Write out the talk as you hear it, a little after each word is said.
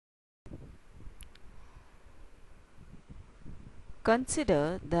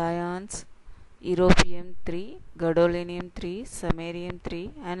Consider the ions europium-3, gadolinium-3,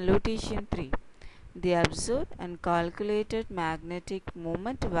 samarium-3 and lutetium-3. The observed and calculated magnetic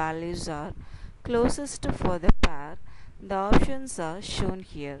moment values are closest for the pair. The options are shown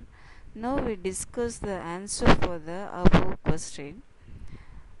here. Now we discuss the answer for the above question.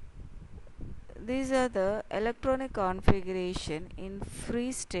 These are the electronic configuration in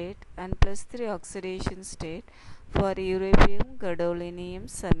free state and +3 oxidation state for europium, gadolinium,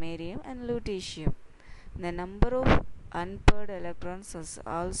 samarium and lutetium. The number of unpaired electrons is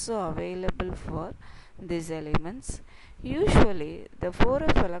also available for these elements. Usually the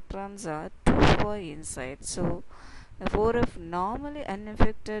 4f electrons are too far inside, so the 4f normally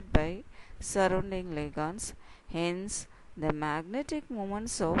unaffected by surrounding ligands. Hence the magnetic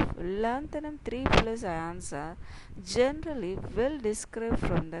moments of lanthanum 3 plus ions are generally well described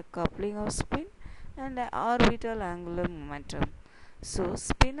from the coupling of spin and orbital angular momentum. So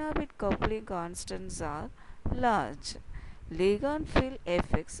spin-orbit coupling constants are large. Ligand field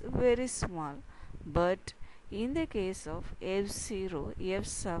effects very small, but in the case of F0,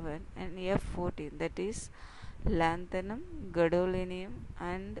 F7 and F14, that is lanthanum, gadolinium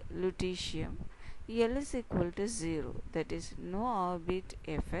and lutetium, L is equal to 0, that is no orbit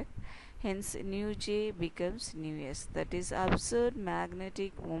effect. Hence nu J becomes nu S, that is observed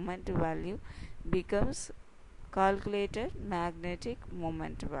magnetic moment value becomes calculated magnetic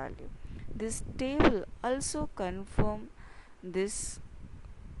moment value. This table also confirms this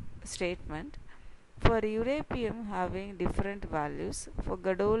statement. For europium having different values, for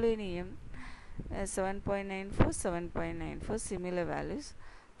gadolinium 7.94, 7.94 similar values.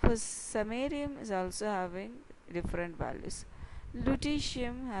 For samarium is also having different values.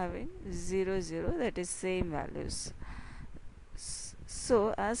 Lutetium having 0, that is same values.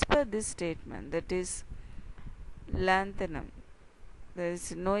 So as per this statement, that is lanthanum, there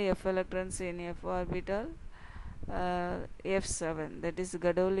is no f electrons in f orbital. F7, that is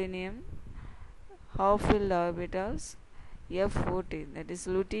gadolinium, half filled orbitals. F14, that is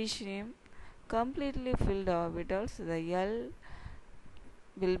lutetium, completely filled orbitals. The L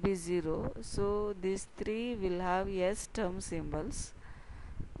will be 0, so these three will have S term symbols.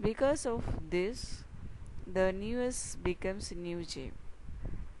 Because of this, the nu S becomes nu J.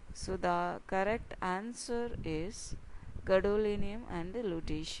 So the correct answer is gadolinium and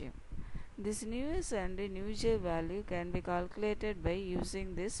lutetium. This nu S and nu J value can be calculated by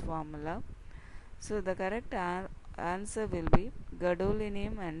using this formula. So the correct answer will be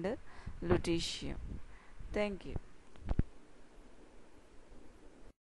gadolinium and lutetium. Thank you.